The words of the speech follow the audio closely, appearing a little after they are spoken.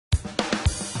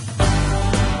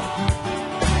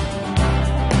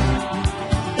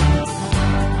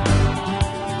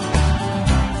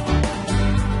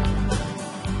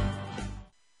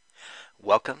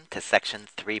Welcome to section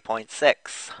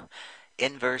 3.6,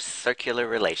 Inverse Circular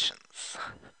Relations.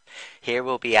 Here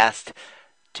we'll be asked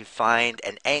to find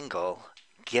an angle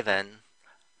given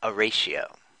a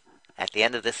ratio. At the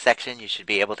end of this section, you should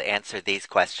be able to answer these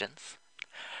questions.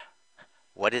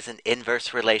 What is an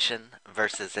inverse relation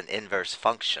versus an inverse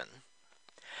function?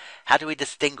 How do we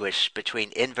distinguish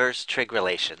between inverse trig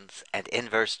relations and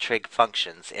inverse trig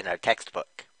functions in our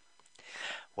textbook?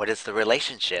 What is the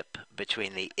relationship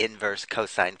between the inverse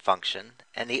cosine function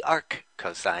and the arc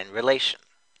cosine relation?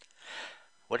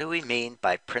 What do we mean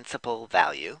by principal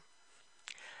value?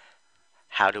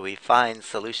 How do we find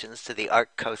solutions to the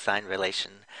arc cosine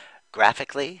relation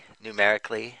graphically,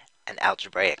 numerically, and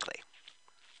algebraically?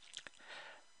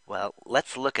 Well,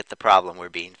 let's look at the problem we're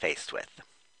being faced with.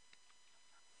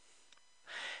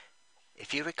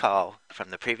 If you recall from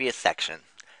the previous section,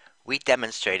 we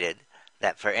demonstrated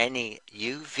that for any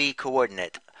uv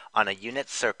coordinate on a unit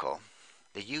circle,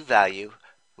 the u value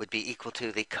would be equal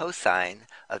to the cosine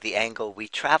of the angle we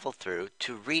travel through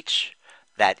to reach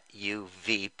that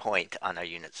uv point on our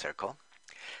unit circle,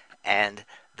 and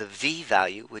the v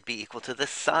value would be equal to the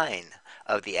sine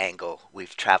of the angle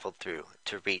we've traveled through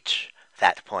to reach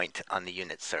that point on the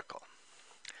unit circle.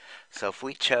 So if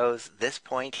we chose this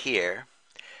point here,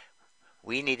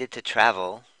 we needed to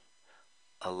travel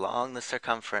along the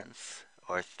circumference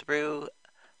or through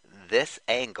this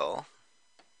angle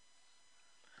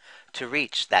to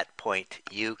reach that point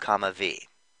u comma v.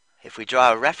 If we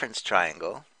draw a reference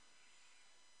triangle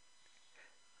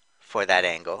for that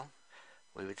angle,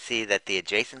 we would see that the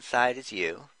adjacent side is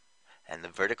u and the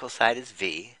vertical side is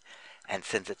v, and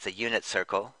since it's a unit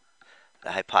circle,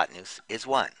 the hypotenuse is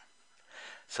 1.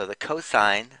 So the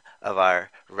cosine of our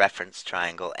reference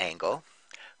triangle angle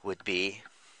would be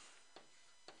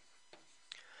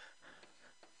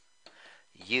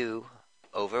u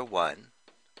over 1,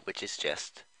 which is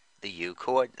just the u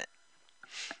coordinate.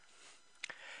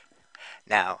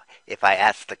 Now, if I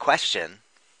ask the question,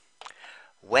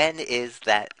 when is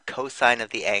that cosine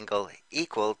of the angle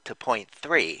equal to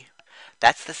 0.3,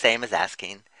 that's the same as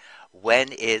asking,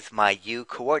 when is my u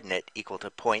coordinate equal to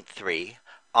 0.3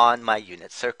 on my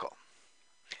unit circle?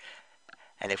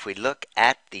 And if we look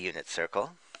at the unit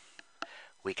circle,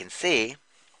 we can see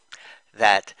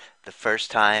that the first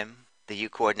time the u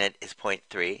coordinate is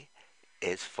 0.3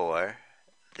 is for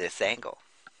this angle.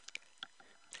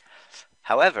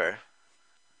 However,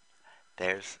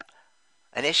 there's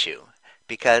an issue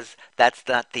because that's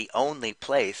not the only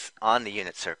place on the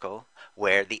unit circle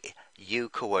where the u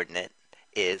coordinate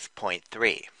is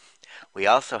 0.3. We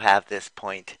also have this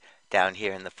point down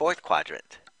here in the fourth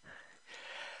quadrant.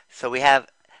 So we have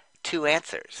two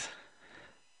answers.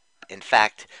 In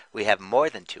fact, we have more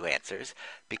than two answers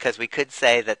because we could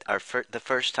say that the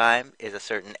first time is a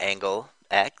certain angle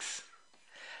x,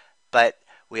 but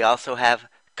we also have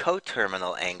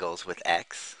coterminal angles with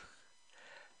x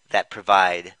that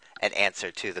provide an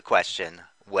answer to the question,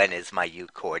 when is my u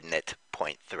coordinate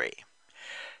 0.3?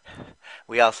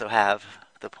 We also have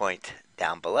the point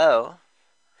down below,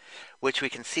 which we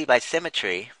can see by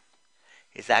symmetry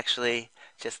is actually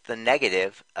just the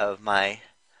negative of my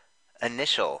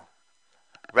initial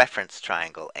reference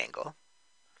triangle angle.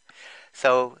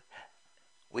 So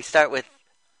we start with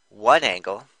one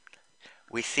angle,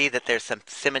 we see that there's some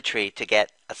symmetry to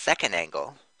get a second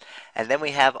angle, and then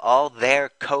we have all their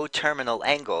coterminal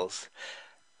angles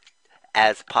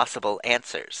as possible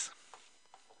answers.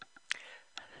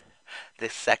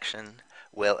 This section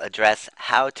will address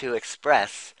how to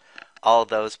express all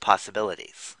those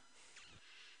possibilities.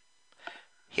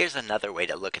 Here's another way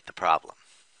to look at the problem.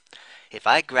 If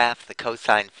I graph the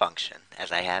cosine function,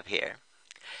 as I have here,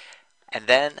 and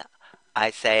then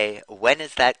I say, when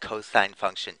is that cosine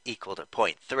function equal to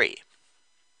 0.3? If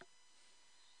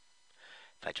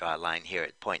I draw a line here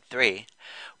at 0.3,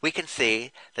 we can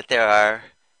see that there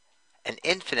are an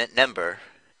infinite number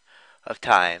of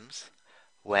times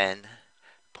when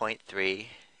 0.3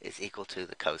 is equal to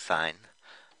the cosine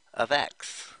of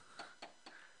x.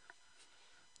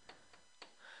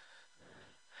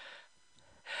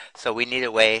 So we need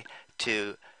a way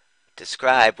to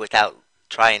describe without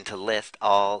trying to list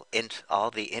all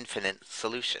the infinite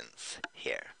solutions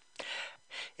here.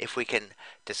 If we can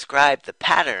describe the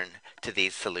pattern to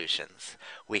these solutions,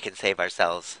 we can save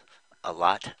ourselves a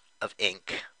lot of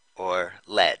ink or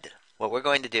lead. What we're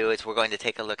going to do is we're going to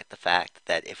take a look at the fact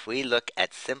that if we look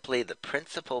at simply the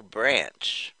principal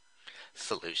branch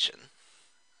solution,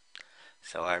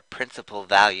 so our principal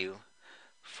value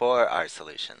for our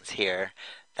solutions here,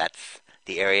 that's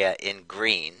the area in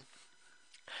green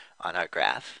on our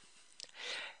graph.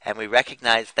 And we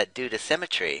recognize that due to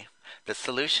symmetry, the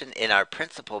solution in our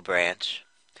principal branch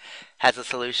has a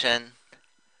solution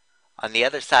on the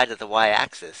other side of the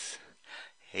y-axis,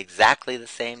 exactly the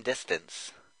same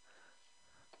distance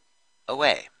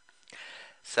away.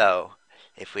 So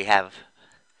if we have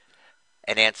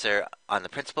an answer on the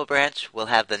principal branch, we'll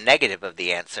have the negative of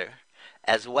the answer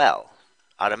as well.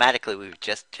 Automatically, we've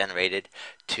just generated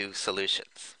two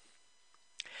solutions.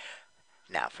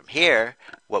 Now from here,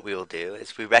 what we will do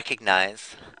is we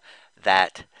recognize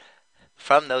that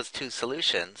from those two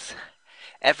solutions,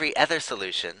 every other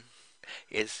solution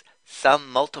is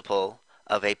some multiple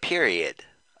of a period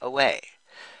away.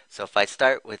 So if I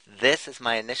start with this as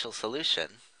my initial solution,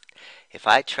 if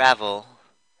I travel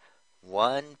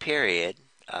one period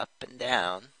up and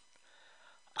down,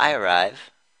 I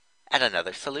arrive at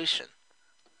another solution,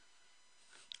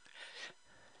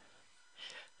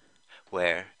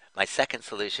 where my second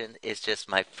solution is just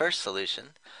my first solution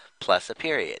plus a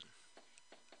period.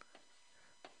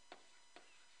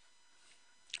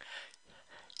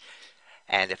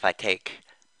 And if I take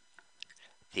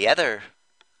the other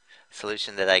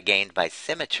solution that I gained by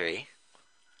symmetry,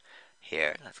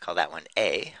 here, let's call that one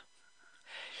A,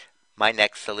 my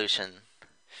next solution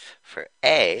for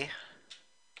A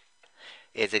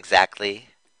is exactly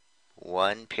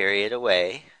one period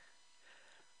away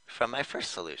from my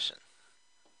first solution,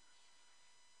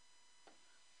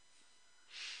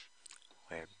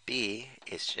 where B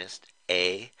is just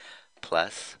A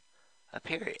plus a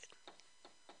period.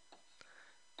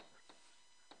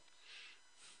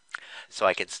 So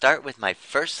I can start with my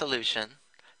first solution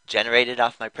generated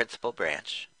off my principal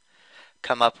branch,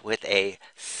 come up with a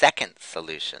second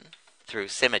solution through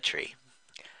symmetry.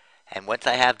 And once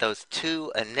I have those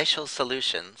two initial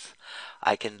solutions,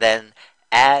 I can then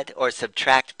add or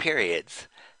subtract periods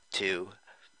to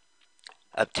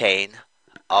obtain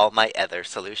all my other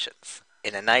solutions.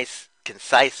 In a nice,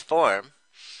 concise form,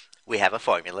 we have a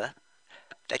formula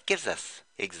that gives us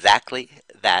exactly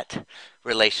that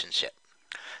relationship.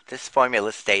 This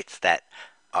formula states that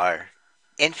our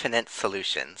infinite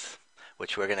solutions,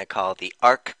 which we're going to call the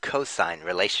Arc Cosine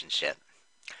Relationship,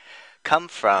 come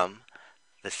from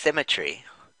the symmetry,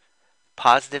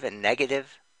 positive and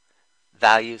negative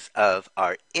values of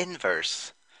our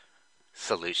inverse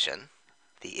solution,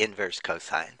 the inverse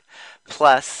cosine,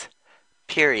 plus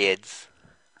periods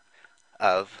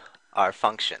of our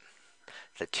function,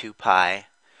 the 2 pi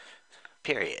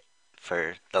period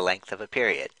for the length of a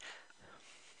period.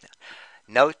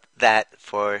 Note that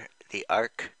for the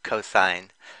arc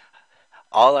cosine,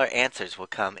 all our answers will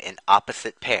come in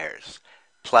opposite pairs,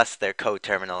 plus their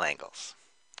coterminal angles.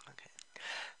 Okay.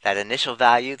 That initial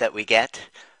value that we get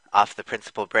off the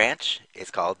principal branch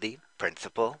is called the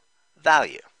principal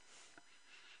value.